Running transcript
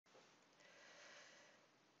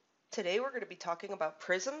Today we're going to be talking about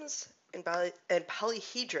prisms and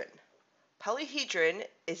polyhedron. Polyhedron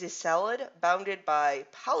is a solid bounded by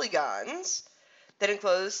polygons that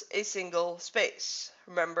enclose a single space.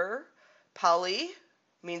 Remember, poly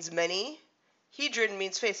means many, hedron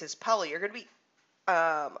means faces. Poly, you're going to be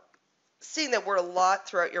seeing that word a lot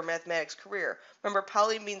throughout your mathematics career. Remember,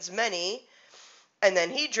 poly means many, and then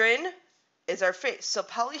hedron is our face. So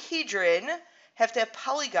polyhedron have to have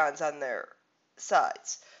polygons on their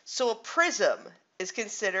sides. So a prism is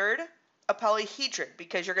considered a polyhedron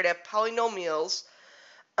because you're going to have polynomials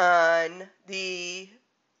on the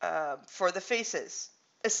for the faces.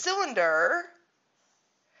 A cylinder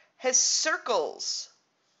has circles,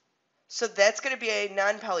 so that's going to be a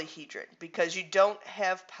non-polyhedron because you don't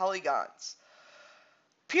have polygons.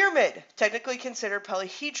 Pyramid, technically considered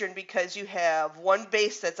polyhedron because you have one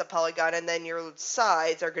base that's a polygon and then your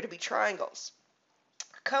sides are going to be triangles.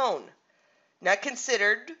 Cone, not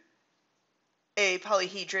considered a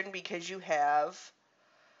polyhedron because you have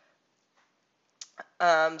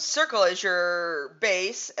circle as your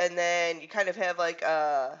base, and then you kind of have like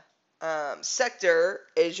a sector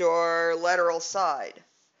as your lateral side.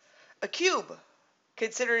 A cube,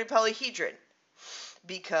 considered a polyhedron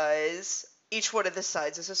because each one of the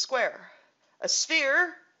sides is a square. A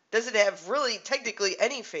sphere doesn't have really technically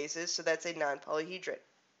any faces, so that's a non-polyhedron.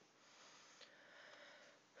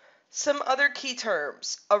 Some other key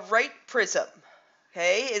terms. A right prism,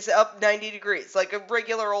 okay, is up 90 degrees, like a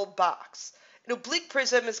regular old box. An oblique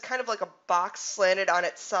prism is kind of like a box slanted on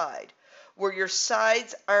its side, where your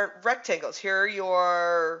sides aren't rectangles. Here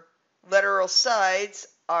your lateral sides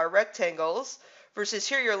are rectangles, versus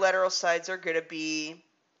here your lateral sides are going to be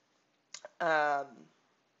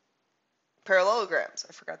parallelograms.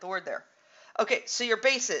 I forgot the word there. Okay, so your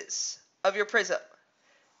bases of your prism.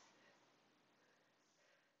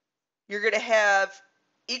 You're going to have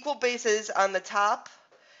equal bases on the top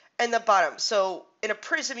and the bottom. So in a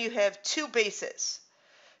prism, you have two bases,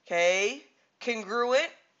 okay?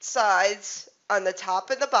 Congruent sides on the top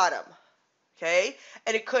and the bottom, okay?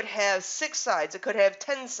 And it could have 6 sides, it could have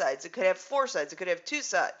 10 sides, it could have 4 sides, it could have 2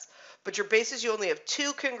 sides. But your bases, you only have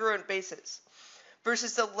 2 congruent bases.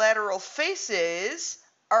 Versus the lateral faces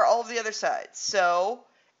are all of the other sides. So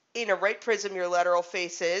in a right prism, your lateral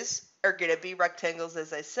faces are going to be rectangles,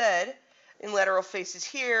 as I said. And lateral faces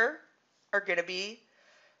here are going to be,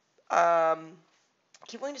 I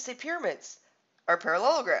keep wanting to say pyramids, are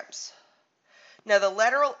parallelograms. Now the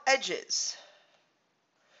lateral edges.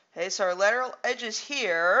 Okay, so our lateral edges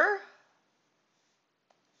here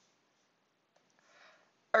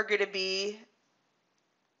are going to be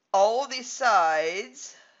all of these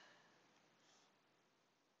sides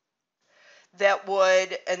that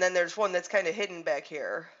would, and then there's one that's kind of hidden back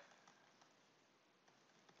here,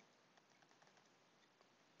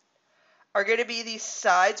 are going to be these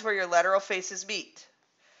sides where your lateral faces meet.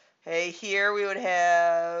 Okay, here we would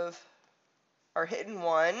have our hidden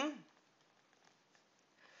one.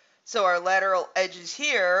 So our lateral edges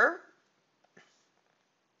here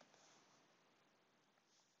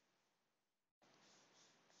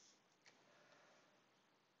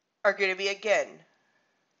are going to be, again,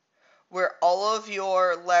 where all of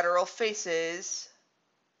your lateral faces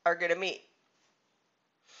are going to meet.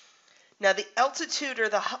 Now the altitude or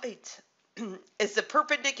the height is the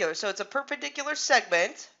perpendicular. So it's a perpendicular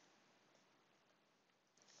segment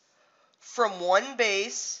from one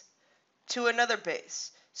base to another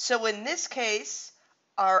base. So in this case,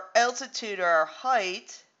 our altitude or our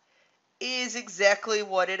height is exactly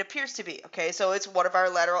what it appears to be. Okay, so it's one of our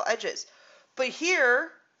lateral edges. But here,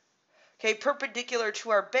 okay, perpendicular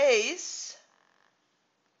to our base,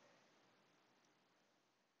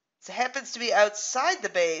 it happens to be outside the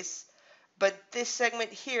base, but this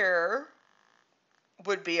segment here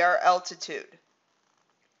would be our altitude.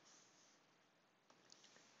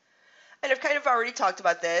 And I've kind of already talked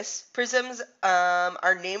about this. Prisms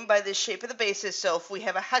are named by the shape of the bases. So if we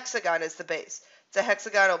have a hexagon as the base, it's a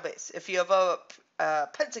hexagonal base. If you have a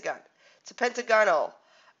pentagon, it's a pentagonal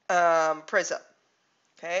prism.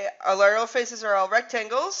 Okay, our lateral faces are all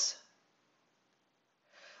rectangles.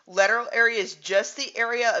 Lateral area is just the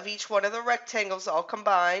area of each one of the rectangles all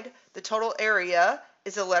combined. The total area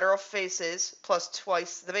is the lateral faces plus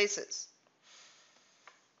twice the bases.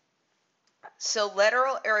 So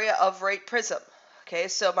lateral area of right prism. Okay,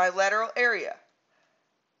 so my lateral area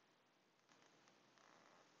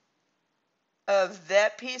of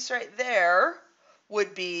that piece right there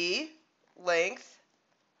would be length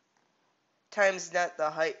times not the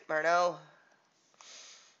height, Marno,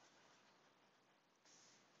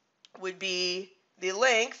 would be the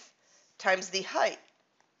length times the height.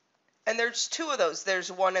 And there's two of those.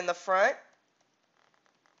 There's one in the front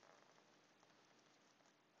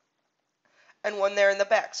and one there in the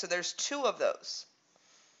back. So there's two of those.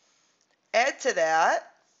 Add to that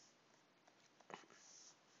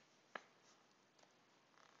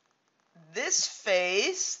this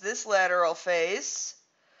face, this lateral face.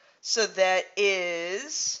 So that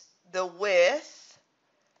is the width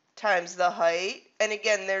times the height. And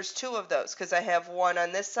again, there's two of those because I have one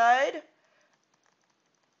on this side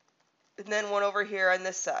and then one over here on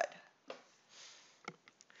this side.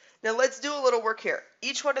 Now let's do a little work here.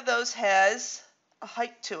 Each one of those has a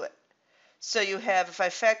height to it. So you have, if I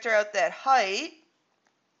factor out that height,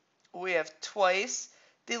 we have twice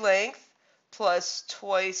the length plus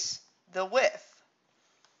twice the width.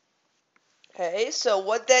 Okay, so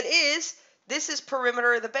what that is, this is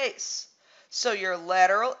perimeter of the base. So your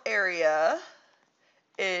lateral area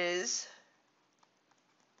is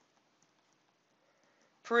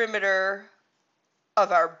perimeter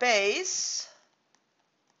of our base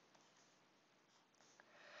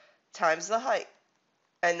times the height.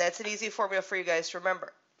 And that's an easy formula for you guys to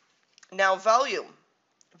remember. Now volume.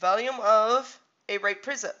 Volume of a right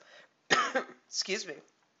prism. Excuse me.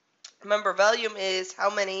 Remember, volume is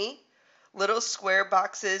how many little square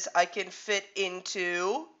boxes I can fit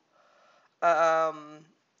into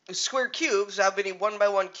square cubes, how many 1 by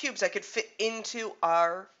 1 cubes I could fit into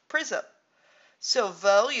our prism. So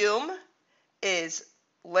volume is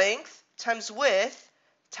length times width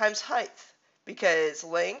times height, because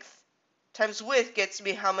length times width gets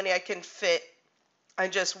me how many I can fit on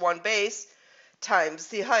just one base times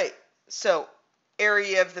the height. So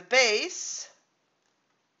area of the base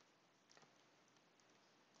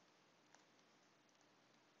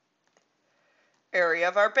area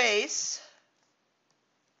of our base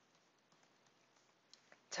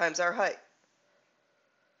times our height.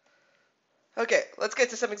 Okay, let's get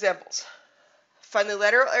to some examples. Find the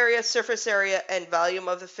lateral area, surface area, and volume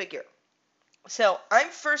of the figure. So I'm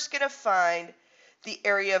first going to find the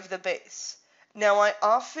area of the base. Now I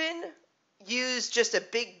often use just a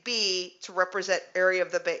big B to represent area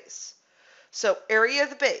of the base. So area of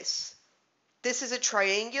the base. This is a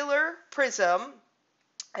triangular prism,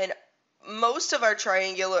 and most of our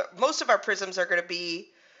prisms are going to be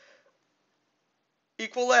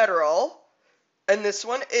equilateral, and this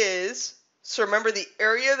one is. So remember, the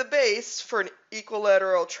area of the base for an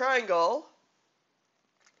equilateral triangle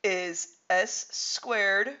is s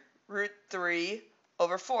squared root 3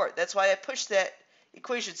 over 4. That's why I pushed that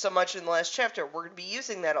equation so much in the last chapter. We're going to be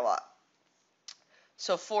using that a lot.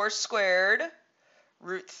 So 4 squared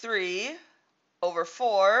root 3 over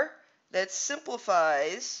 4, that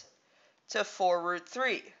simplifies to 4 root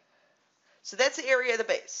 3. So that's the area of the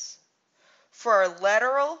base. For our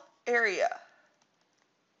lateral area,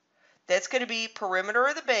 that's going to be perimeter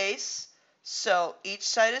of the base. So each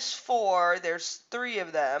side is 4. There's 3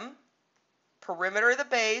 of them. Perimeter of the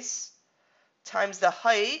base times the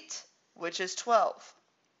height, which is 12.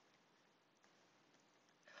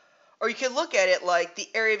 Or you can look at it like the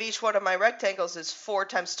area of each one of my rectangles is 4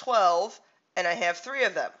 times 12, and I have 3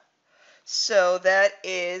 of them. So that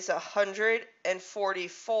is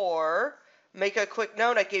 144. Make a quick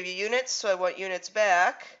note. I gave you units, so I want units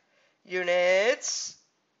back. Units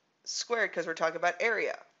squared, because we're talking about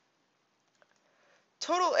area.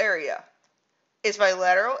 Total area is my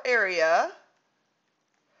lateral area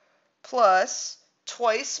plus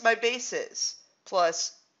twice my bases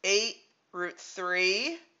plus 8 root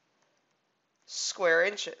 3 square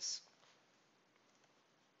inches.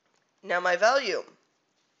 Now my volume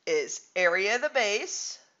is area of the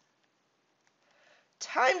base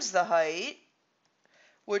times the height,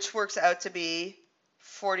 which works out to be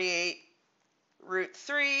 48 root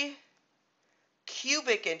 3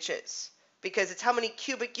 cubic inches, because it's how many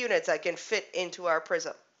cubic units I can fit into our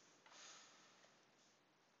prism.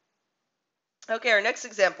 Okay, our next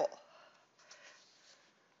example.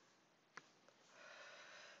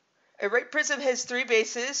 A right prism has 3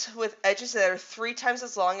 bases with edges that are 3 times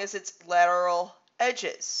as long as its lateral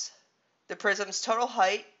edges. The prism's total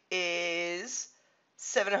height is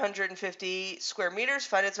 750 square meters.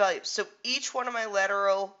 Find its value. So each one of my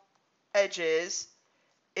lateral edges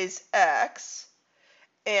is x,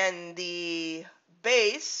 and the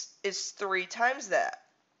base is 3 times that.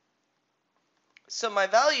 So my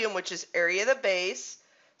volume, which is area of the base,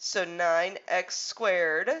 so 9x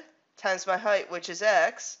squared times my height, which is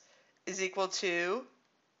x, is equal to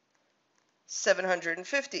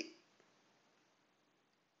 750.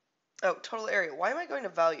 Oh, total area. Why am I going to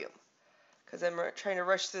volume? Because I'm trying to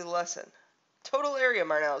rush through the lesson. Total area,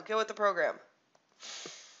 Marnell. Go with the program.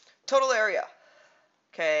 Total area.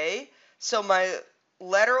 Okay. So my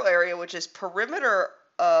lateral area, which is perimeter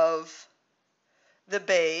of the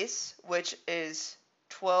base, which is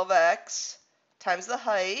 12x times the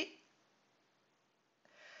height,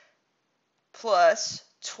 plus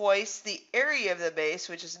twice the area of the base,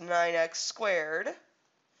 which is 9x squared,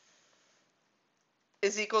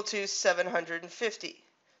 is equal to 750.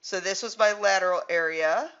 So this was my lateral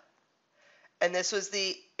area, and this was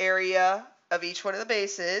the area of each one of the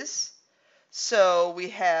bases. So we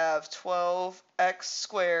have 12x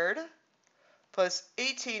squared plus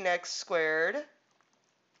 18x squared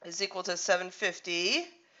is equal to 750.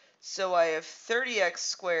 So I have 30x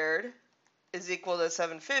squared is equal to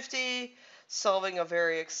 750, solving a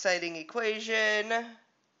very exciting equation.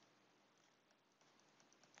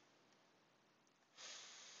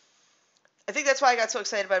 I think that's why I got so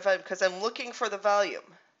excited about volume, because I'm looking for the volume.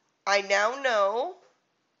 I now know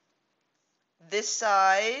this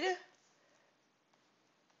side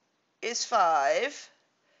is 5,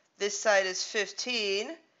 this side is 15,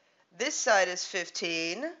 this side is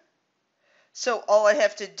 15. So all I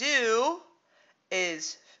have to do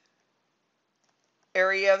is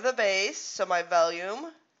area of the base, so my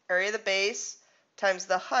volume, area of the base times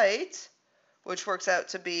the height, which works out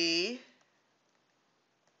to be,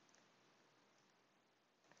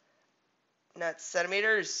 not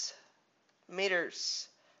centimeters, meters.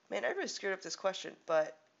 Man, I really screwed up this question,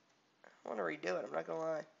 but I want to redo it, I'm not going to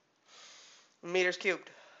lie. Meters cubed.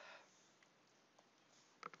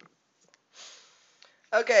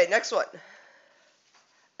 Okay, next one.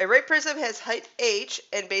 A ray prism has height h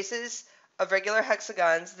and bases of regular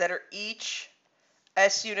hexagons that are each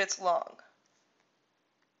s units long.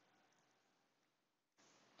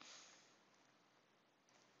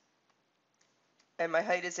 And my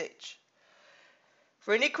height is h.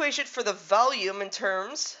 For an equation for the volume in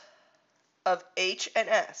terms of h and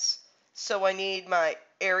s. So I need my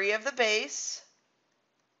area of the base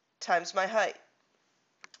times my height.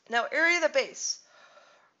 Now, area of the base.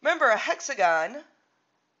 Remember, a hexagon,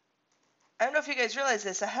 I don't know if you guys realize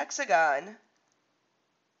this, a hexagon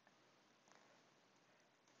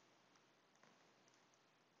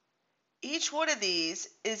each one of these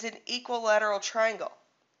is an equilateral triangle.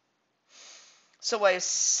 So I have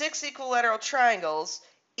 6 equilateral triangles,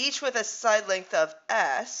 each with a side length of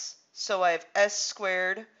s. So I have s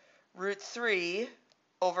squared root 3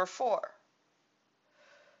 over 4.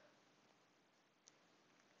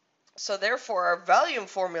 So therefore, our volume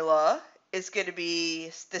formula is going to be,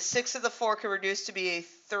 the 6 of the 4 can reduce to be a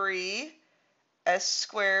 3 s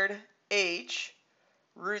squared h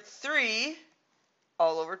root 3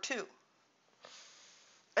 all over 2.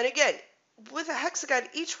 And again, with a hexagon,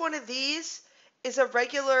 each one of these is an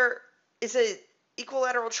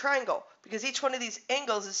equilateral triangle, because each one of these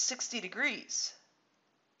angles is 60 degrees.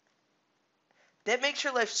 That makes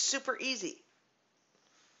your life super easy.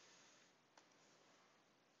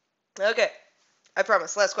 Okay, I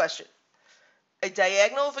promise, last question. A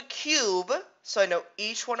diagonal of a cube, so I know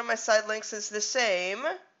each one of my side lengths is the same,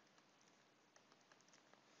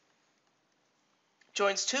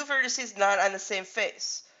 joins 2 vertices not on the same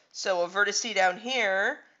face. So a vertice down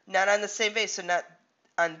here, not on the same face, so not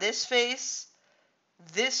on this face,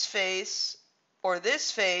 or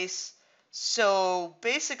this face. So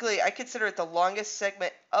basically, I consider it the longest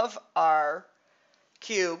segment of our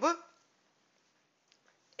cube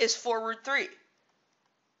is 4 root 3.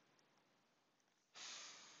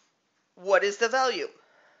 What is the value?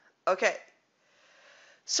 Okay,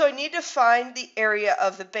 so I need to find the area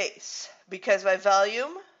of the base, because my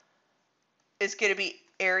volume is going to be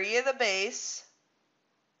area of the base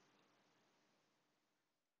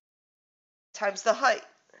times the height.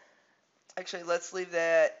 Actually, let's leave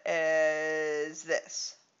that as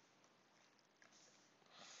this.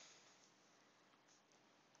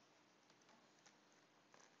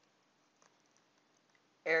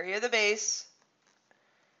 Area of the base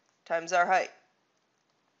times our height.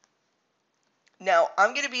 Now,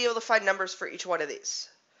 I'm going to be able to find numbers for each one of these.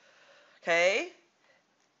 Okay?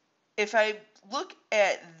 If I look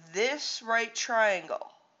at this right triangle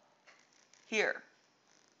here,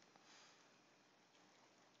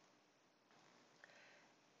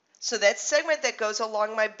 so that segment that goes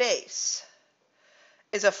along my base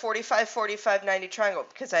is a 45, 45, 90 triangle,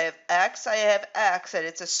 because I have x, and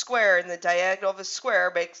it's a square, and the diagonal of a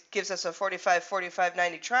square gives us a 45, 45,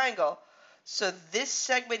 90 triangle. So this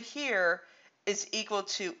segment here is equal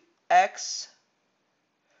to x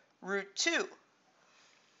root 2.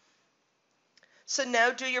 So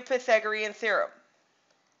now do your Pythagorean theorem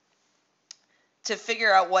to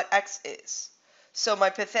figure out what x is. So my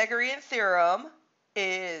Pythagorean theorem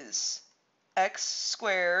is x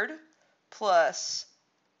squared plus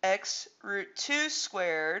x root 2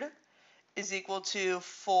 squared is equal to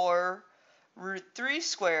 4 root 3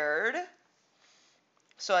 squared.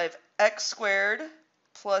 So I have x squared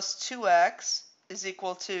plus 2x is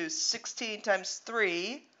equal to 16 times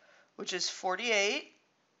 3, which is 48,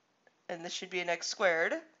 and this should be an x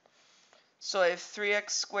squared. So I have 3x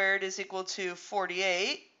squared is equal to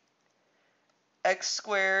 48. X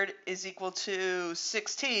squared is equal to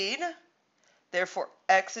 16. Therefore,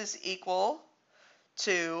 x is equal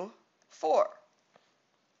to 4.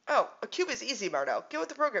 Oh, a cube is easy, Marnell. Get with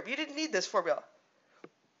the program. You didn't need this formula.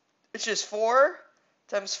 It's just 4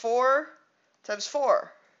 times 4 times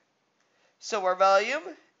 4. So our volume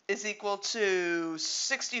is equal to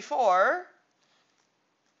 64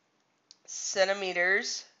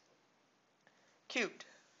 centimeters cubed.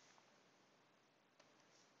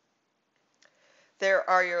 There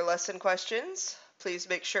are your lesson questions. Please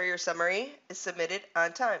make sure your summary is submitted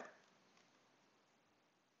on time.